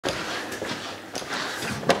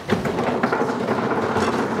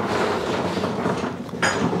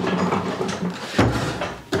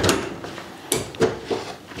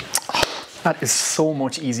That is so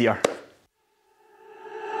much easier.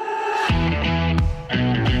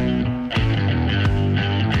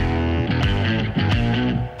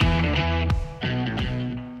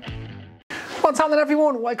 What's happening,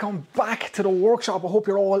 everyone? Welcome back to the workshop. I hope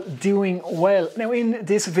you're all doing well. Now in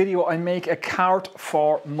this video I make a cart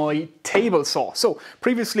for my table saw. So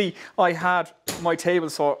previously I had my table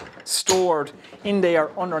saw stored in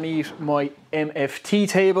there underneath my MFT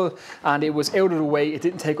table, and it was out of the way. It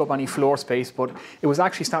didn't take up any floor space, but it was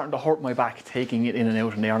actually starting to hurt my back taking it in and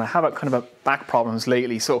out in there, and I have a kind of a back problems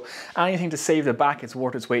lately, so anything to save the back, it's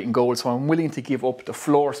worth its weight in gold. So I'm willing to give up the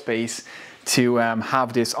floor space to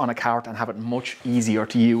have this on a cart and have it much easier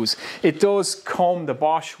to use. It does come, the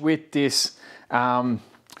Bosch, with this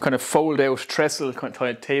kind of fold out trestle kind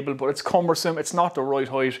of table, but it's cumbersome. It's not the right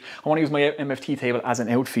height. I want to use my MFT table as an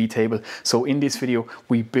outfeed table. So in this video,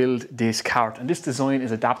 we build this cart, and this design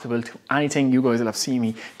is adaptable to anything. You guys will have seen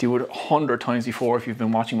me do it 100 times before if you've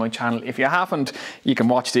been watching my channel. If you haven't, you can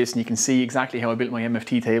watch this and you can see exactly how I built my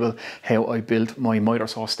MFT table, how I built my miter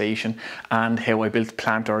saw station, and how I built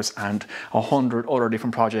planters and 100 other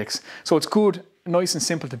different projects. So it's good, nice and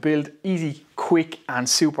simple to build, easy, quick and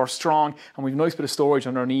super strong, and we've a nice bit of storage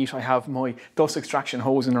underneath. I have my dust extraction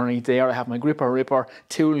hose underneath there, I have my gripper ripper,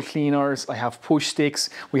 tool cleaners, I have push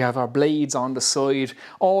sticks, we have our blades on the side,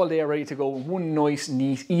 all there ready to go. One nice,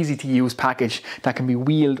 neat, easy to use package that can be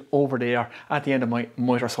wheeled over there at the end of my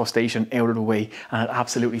miter saw station, out of the way, and it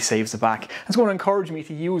absolutely saves the back. It's going to encourage me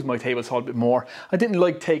to use my table saw a bit more. I didn't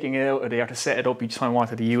like taking it out of there to set it up each time I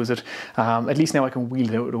wanted to use it. At least now I can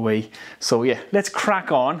wheel it out of the way. So yeah, let's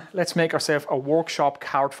crack on. Let's make ourselves a workshop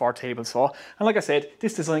cart for table saw. And like I said,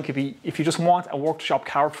 this design could be, if you just want a workshop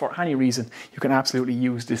cart for any reason, you can absolutely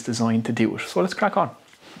use this design to do it. So let's crack on.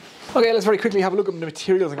 Okay, let's very quickly have a look at the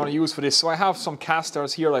materials I'm going to use for this. So I have some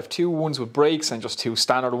casters here. I have two ones with brakes and just two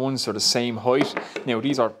standard ones. They're the same height. Now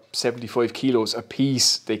these are 75 kilos a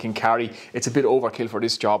piece they can carry. It's a bit overkill for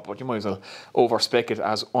this job, but you might as well over spec it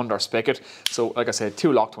as under spec it. So like I said,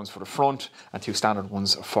 two locked ones for the front and two standard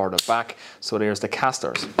ones for the back. So there's the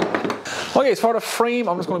casters. Okay, so for the frame,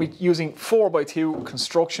 I'm just going to be using 4x2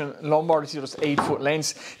 construction lumber. These are just 8-foot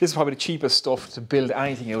lengths. This is probably the cheapest stuff to build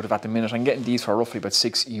anything out of at the minute. I'm getting these for roughly about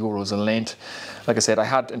 €6 a length. Like I said, I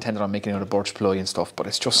had intended on making it out of birch ply and stuff, but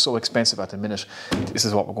it's just so expensive at the minute. This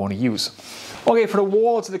is what we're going to use. Okay, for the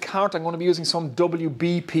walls of the cart, I'm going to be using some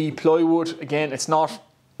WBP plywood. Again, it's not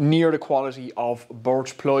near the quality of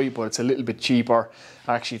birch ply, but it's a little bit cheaper.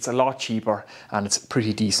 Actually, it's a lot cheaper, and it's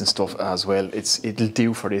pretty decent stuff as well. It'll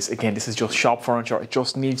do for this. Again, this is just shop furniture. It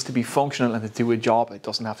just needs to be functional and to do a job. It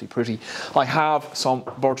doesn't have to be pretty. I have some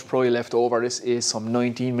birch ply left over. This is some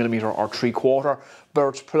 19mm or 3/4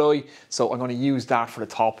 birch ply, so I'm going to use that for the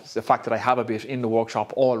top. The fact that I have a bit in the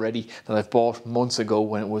workshop already that I've bought months ago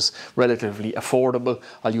when it was relatively affordable,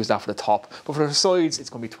 I'll use that for the top. But for the sides, it's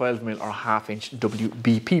going to be 12mm or 1/2 inch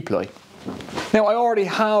WBP ply. Now I already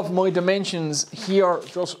have my dimensions here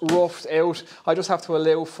just roughed out. I just have to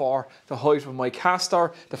allow for the height of my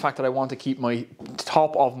caster, the fact that I want to keep my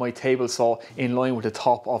top of my table saw in line with the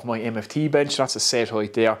top of my MFT bench. That's a set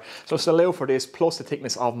height there. So just allow for this plus the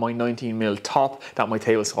thickness of my 19mm top that my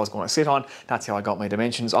table saw is going to sit on. That's how I got my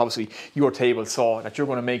dimensions. Obviously your table saw that you're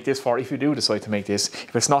going to make this for, if you do decide to make this,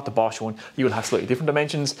 if it's not the Bosch one, you will have slightly different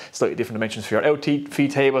dimensions for your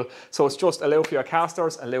outfeed table. So it's just allow for your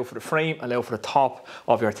casters, allow for the frame, allow for the top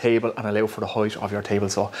of your table, and allow for the height of your table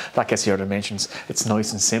saw. That gets your dimensions. It's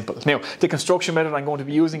nice and simple. Now the construction method I'm going to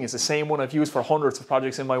be using is the same one I've used for hundreds of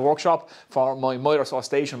projects in my workshop, for my miter saw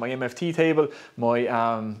station, my MFT table, my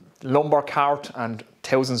lumber cart, and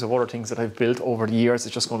thousands of other things that I've built over the years.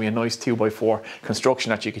 It's just going to be a nice 2x4 construction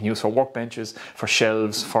that you can use for workbenches, for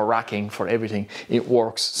shelves, for racking, for everything. It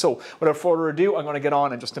works. So without further ado, I'm going to get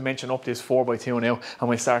on and just dimension up this 4x2 now, and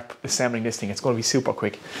we start assembling this thing. It's going to be super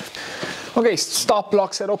quick. Okay, stop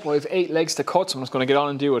block set up. I have 8 legs to cut, so I'm just going to get on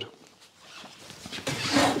and do it.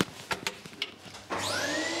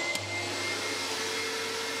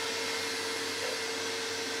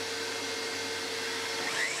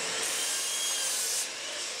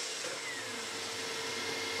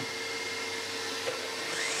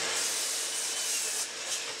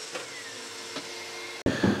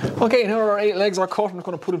 Okay, now our 8 legs are cut. I'm just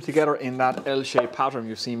going to put them together in that L-shaped pattern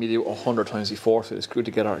you've seen me do 100 times before. So it's screwed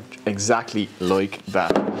together exactly like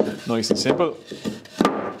that. Nice and simple.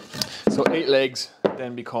 So 8 legs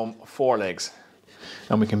then become 4 legs.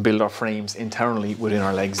 And we can build our frames internally within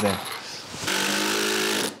our legs then.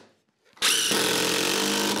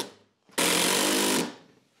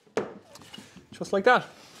 Just like that.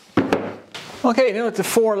 Okay, now that the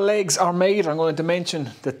 4 legs are made, I'm going to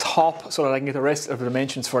dimension the top so that I can get the rest of the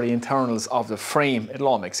dimensions for the internals of the frame. It'll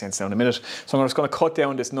all make sense now in a minute. So I'm just going to cut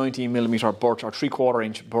down this 19mm birch or 3/4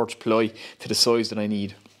 inch birch ply to the size that I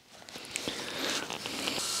need.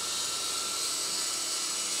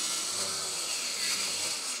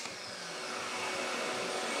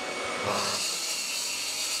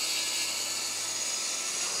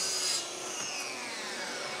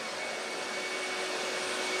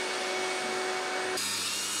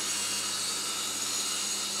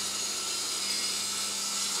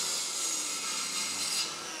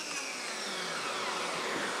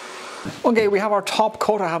 Okay, we have our top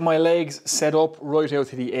cut. I have my legs set up right out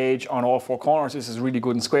to the edge on all 4 corners. This is really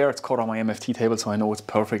good and square. It's cut on my MFT table, so I know it's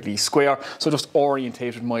perfectly square. So just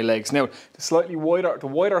orientated my legs. Now, the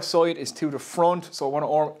wider side is to the front, so I want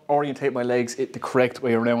to orientate my legs the correct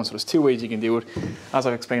way around. So there's 2 ways you can do it. As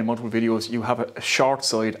I've explained in multiple videos, you have a short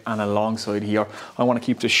side and a long side here. I want to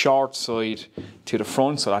keep the short side to the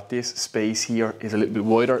front so that this space here is a little bit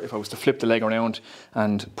wider. If I was to flip the leg around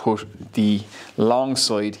and put the long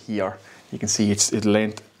side here, you can see it's the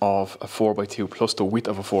length of a 4x2 plus the width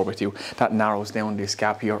of a 4x2. That narrows down this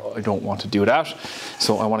gap here. I don't want to do that.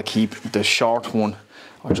 So I want to keep the short one,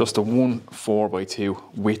 or just a 1 4x2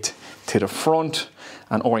 width to the front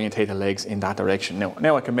and orientate the legs in that direction.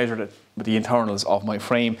 Now I can measure the internals of my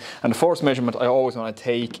frame. And the first measurement I always want to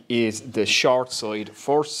take is the short side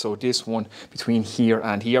first. So this one between here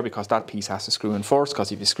and here, because that piece has to screw in first,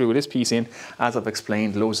 because if you screw this piece in, as I've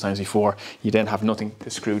explained loads of times before, you then have nothing to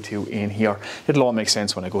screw to in here. It'll all make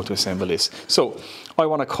sense when I go to assemble this. So I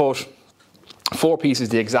want to cut 4 pieces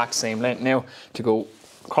the exact same length now to go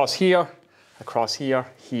across here,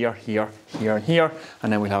 here, and here,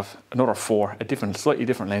 and then we'll have another 4, slightly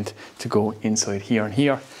different length to go inside here and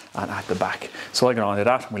here, and at the back. So I'll get on to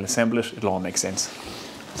that, and we'll assemble it, it'll all make sense.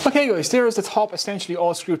 Okay guys, there is the top essentially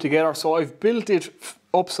all screwed together. So I've built it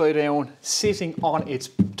upside down, sitting on its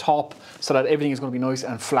top, so that everything is going to be nice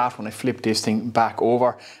and flat when I flip this thing back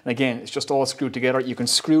over. And again, it's just all screwed together. You can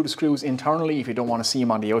screw the screws internally if you don't want to see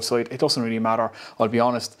them on the outside. It doesn't really matter, I'll be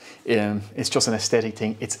honest. It's just an aesthetic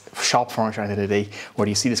thing. It's shop furniture at the end of the day. Whether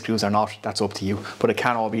you see the screws or not, that's up to you. But it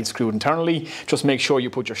can all be screwed internally. Just make sure you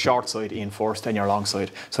put your short side in first, then your long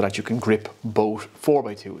side, so that you can grip both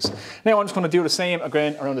 4x2s. Now I'm just going to do the same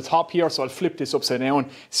again around the top here. So I'll flip this upside down,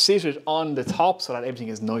 sit it on the top so that everything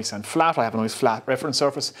is nice and flat. I have a nice flat reference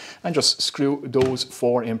surface, and just screw those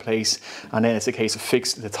 4 in place, and then it's a case of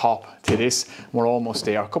fix the top to this. We're almost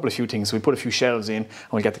there. A few things. So we put a few shelves in and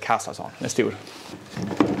we'll get the casters on. Let's do it.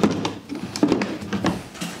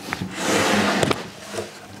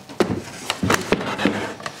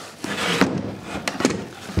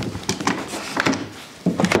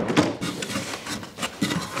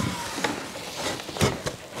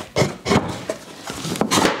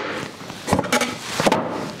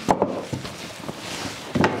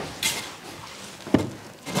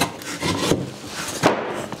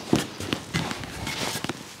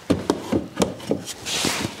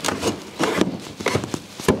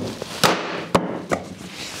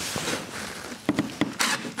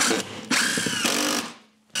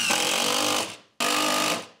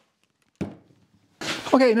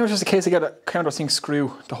 Okay, now it's just a case of get a countersink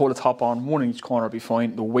screw to hold the top on. 1 in each corner will be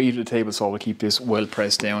fine. The weight of the table saw will keep this well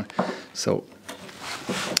pressed down. So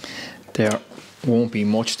there won't be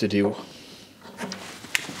much to do.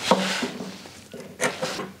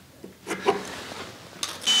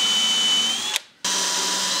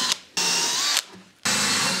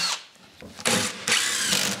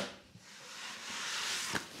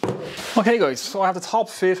 Okay guys, so I have the top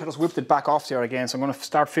fit. I just whipped it back off there again, so I'm going to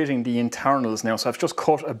start fitting the internals now. So I've just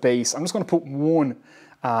cut a base. I'm just going to put 1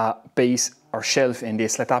 base or shelf in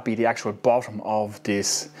this. Let that be the actual bottom of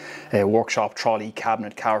this workshop, trolley,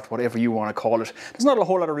 cabinet, cart, whatever you want to call it. There's not a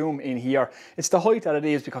whole lot of room in here. It's the height that it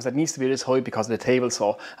is because it needs to be this height because of the table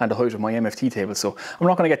saw and the height of my MFT table. So I'm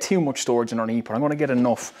not going to get too much storage underneath, but I'm going to get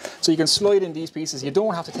enough. So you can slide in these pieces. You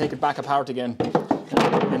don't have to take it back apart again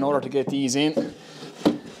in order to get these in.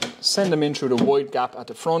 Send them in through the wide gap at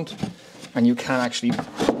the front, and you can actually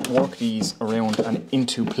work these around and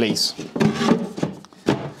into place.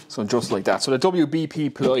 So just like that. So the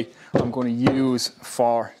WBP ply I'm going to use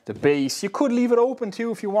for the base. You could leave it open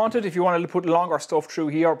too if you wanted. If you wanted to put longer stuff through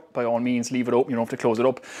here, by all means leave it open. You don't have to close it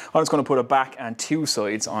up. I'm just going to put a back and 2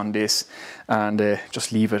 sides on this, and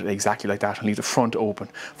just leave it exactly like that and leave the front open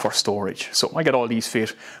for storage. So I get all these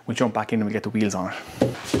fit. We'll jump back in and we'll get the wheels on it.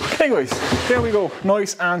 Okay guys, there we go.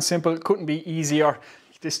 Nice and simple. Couldn't be easier.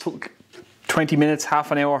 This took 20 minutes,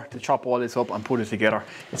 half an hour to chop all this up and put it together.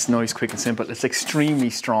 It's nice, quick and simple. It's extremely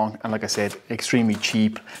strong and, like I said, extremely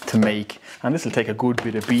cheap to make. And this will take a good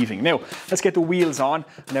bit of beating. Now, let's get the wheels on,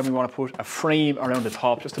 and then we want to put a frame around the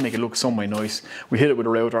top just to make it look some way nice. We hit it with a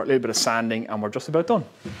router, a little bit of sanding, and we're just about done.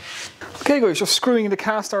 Okay guys, just screwing the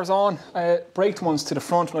casters on, braked ones to the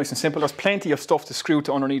front, nice and simple. There's plenty of stuff to screw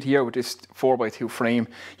to underneath here with this 4x2 frame.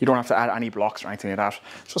 You don't have to add any blocks or anything like that.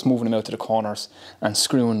 It's just moving them out to the corners and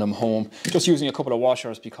screwing them home. Just using a couple of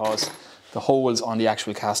washers because the holes on the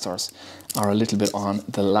actual casters are a little bit on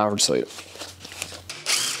the large side.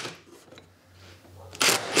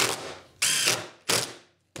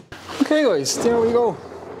 Okay guys, there we go.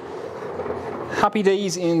 Happy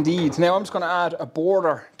days indeed. Now I'm just going to add a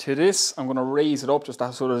border to this. I'm going to raise it up just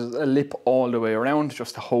so there's a lip all the way around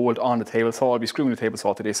just to hold on the table saw. I'll be screwing the table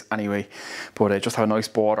saw to this anyway, but just have a nice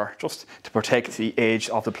border just to protect the edge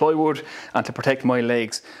of the plywood and to protect my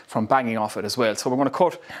legs from banging off it as well. So we're going to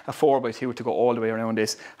cut a 4x2 to go all the way around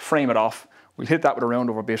this, frame it off. We'll hit that with a round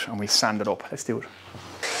over bit and we'll sand it up. Let's do it.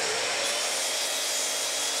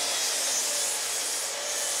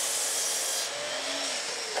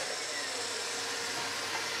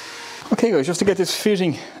 Okay guys, just to get this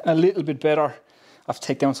fitting a little bit better, I have to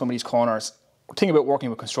take down some of these corners. The thing about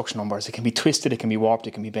working with construction numbers, it can be twisted, it can be warped,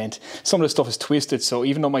 it can be bent. Some of the stuff is twisted, so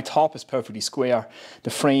even though my top is perfectly square,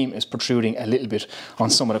 the frame is protruding a little bit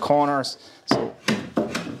on some of the corners. So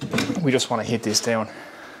we just want to hit this down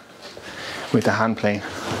with the hand plane.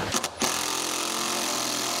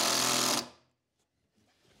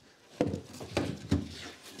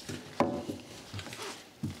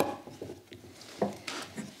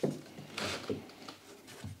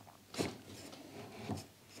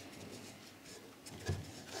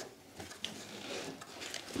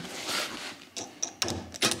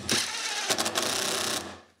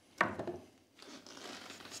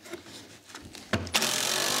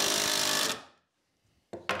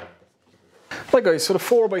 Right guys, so the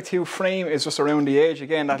 4x2 frame is just around the edge.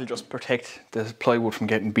 Again, that'll just protect the plywood from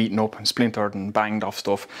getting beaten up and splintered and banged off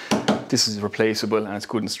stuff. This is replaceable and it's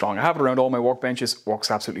good and strong. I have it around all my workbenches, works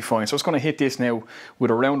absolutely fine. So I'm just going to hit this now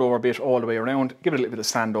with a round over bit all the way around, give it a little bit of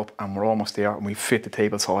stand up, and we're almost there, and we fit the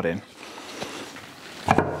table saw in.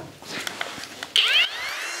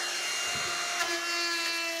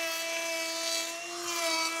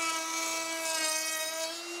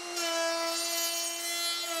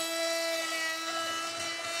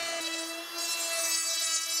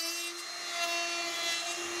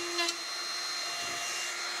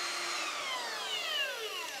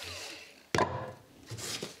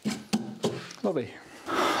 Lovely.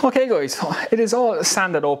 Okay guys, it is all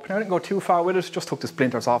sanded up. Now I didn't go too far with it, just took the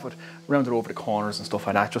splinters off it, rounded over the corners and stuff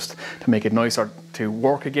like that, just to make it nicer to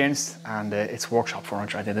work against, and it's workshop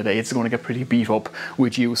furniture at the end of the day. It's going to get pretty beat up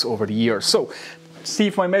with use over the years. So, see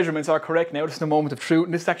if my measurements are correct now. This is the moment of truth,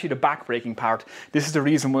 and this is actually the back-breaking part. This is the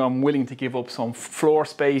reason why I'm willing to give up some floor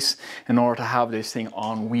space in order to have this thing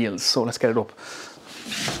on wheels. So let's get it up.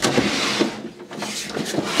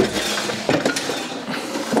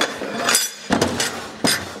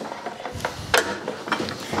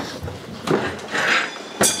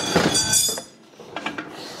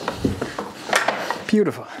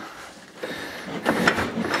 Beautiful.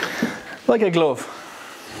 Like a glove.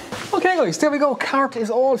 Okay guys, there we go. Cart is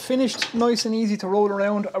all finished, nice and easy to roll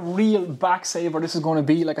around. A real back saver this is going to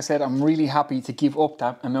be. Like I said, I'm really happy to give up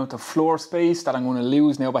that amount of floor space that I'm going to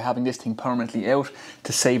lose now by having this thing permanently out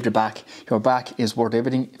to save the back. Your back is worth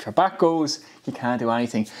everything. If your back goes, you can't do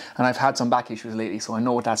anything. And I've had some back issues lately, so I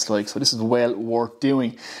know what that's like. So this is well worth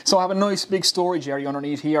doing. So I have a nice big storage area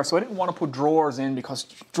underneath here. So I didn't want to put drawers in because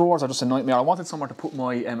drawers are just a nightmare. I wanted somewhere to put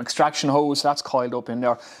my extraction hose. That's coiled up in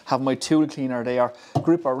there. Have my tool cleaner there,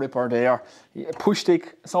 gripper ripper there. Push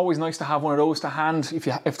stick, it's always nice to have one of those to hand.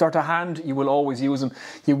 If they're to hand, you will always use them.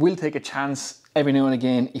 You will take a chance every now and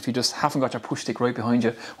again if you just haven't got your push stick right behind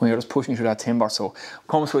you when you're just pushing through that timber. So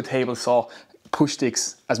comes with a table saw, push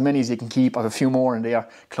sticks, as many as you can keep. I have a few more in there,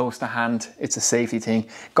 close to hand. It's a safety thing.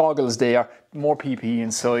 Goggles there, more PPE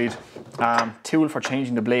inside. Tool for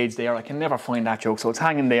changing the blades there. I can never find that joke, so it's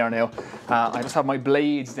hanging there now. I just have my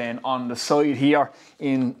blades then on the side here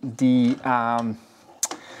in the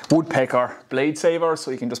woodpecker blade saver,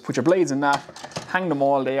 so you can just put your blades in that, hang them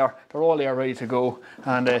all there. They're all there ready to go,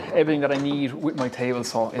 and everything that I need with my table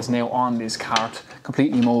saw is now on this cart,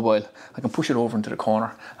 completely mobile. I can push it over into the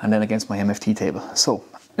corner and then against my MFT table. So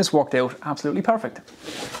this worked out absolutely perfect.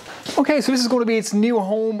 Okay, so this is going to be its new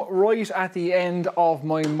home right at the end of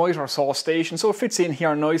my miter saw station. So it fits in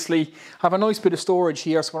here nicely. I have a nice bit of storage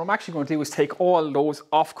here. So what I'm actually going to do is take all those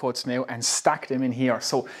offcuts now and stack them in here.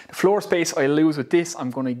 So the floor space I lose with this, I'm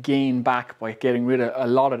going to gain back by getting rid of a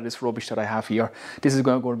lot of this rubbish that I have here. This is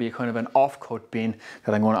going to be a kind of an offcut bin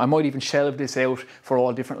that I might even shelve this out for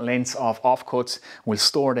all different lengths of offcuts. We'll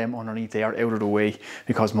store them underneath there out of the way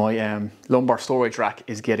because my lumber storage rack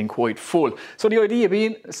is getting quite full. So the idea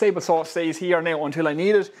being, stable saw stays here now until I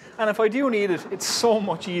need it, and if I do need it, it's so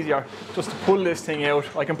much easier just to pull this thing out.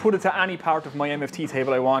 I can put it to any part of my MFT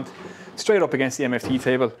table I want, straight up against the MFT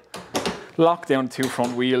table, lock down the two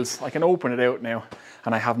front wheels. I can open it out now,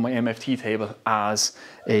 and I have my MFT table as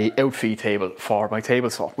a outfeed table for my table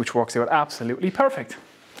saw, which works out absolutely perfect.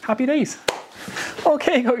 Happy days.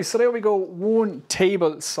 Okay guys, so there we go, one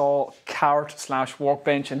table saw cart slash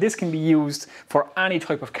workbench, and this can be used for any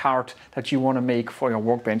type of cart that you want to make for your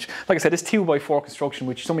workbench. Like I said, this 2x4 construction,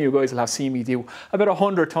 which some of you guys will have seen me do about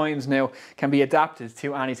 100 times now, can be adapted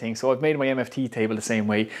to anything. So I've made my MFT table the same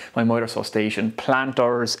way, my miter saw station,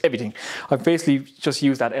 planters, everything. I've basically just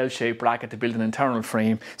used that L-shaped bracket to build an internal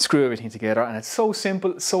frame, screw everything together, and it's so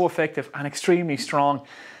simple, so effective, and extremely strong.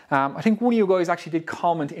 I think one of you guys actually did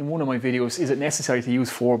comment in one of my videos, is it necessary to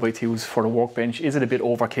use 4x2s for the workbench? Is it a bit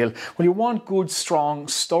overkill? Well, you want good, strong,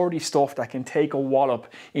 sturdy stuff that can take a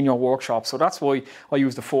wallop in your workshop. So that's why I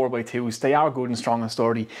use the 4x2s. They are good and strong and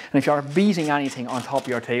sturdy. And if you're beating anything on top of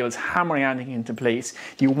your tails, hammering anything into place,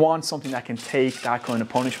 you want something that can take that kind of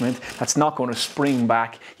punishment, that's not going to spring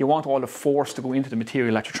back. You want all the force to go into the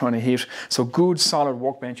material that you're trying to hit. So good, solid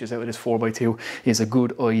workbenches out of this 4x2 is a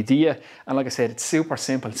good idea. And like I said, it's super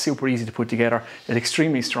simple, super easy to put together. It's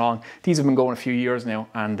extremely strong. These have been going a few years now,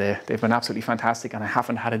 and they've been absolutely fantastic, and I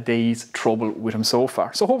haven't had a day's trouble with them so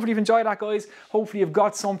far. So hopefully you've enjoyed that, guys. Hopefully you've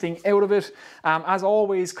got something out of it. As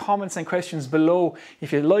always, comments and questions below.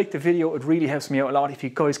 If you like the video, it really helps me out a lot. If you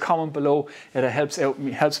guys comment below, it helps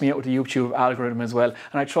me out with the YouTube algorithm as well,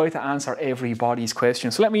 and I try to answer everybody's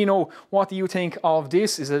questions. So let me know, what do you think of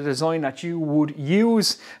this? Is it a design that you would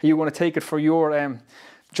use? Are you going to take it for your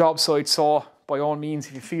job site saw? By all means,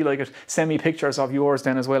 if you feel like it, send me pictures of yours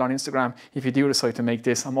then as well on Instagram if you do decide to make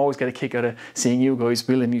this. I'm always get a kick out of seeing you guys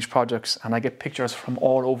building these projects, and I get pictures from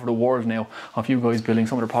all over the world now of you guys building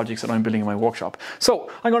some of the projects that I'm building in my workshop. So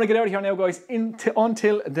I'm going to get out of here now, guys.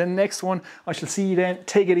 Until the next one, I shall see you then.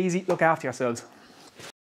 Take it easy, look after yourselves.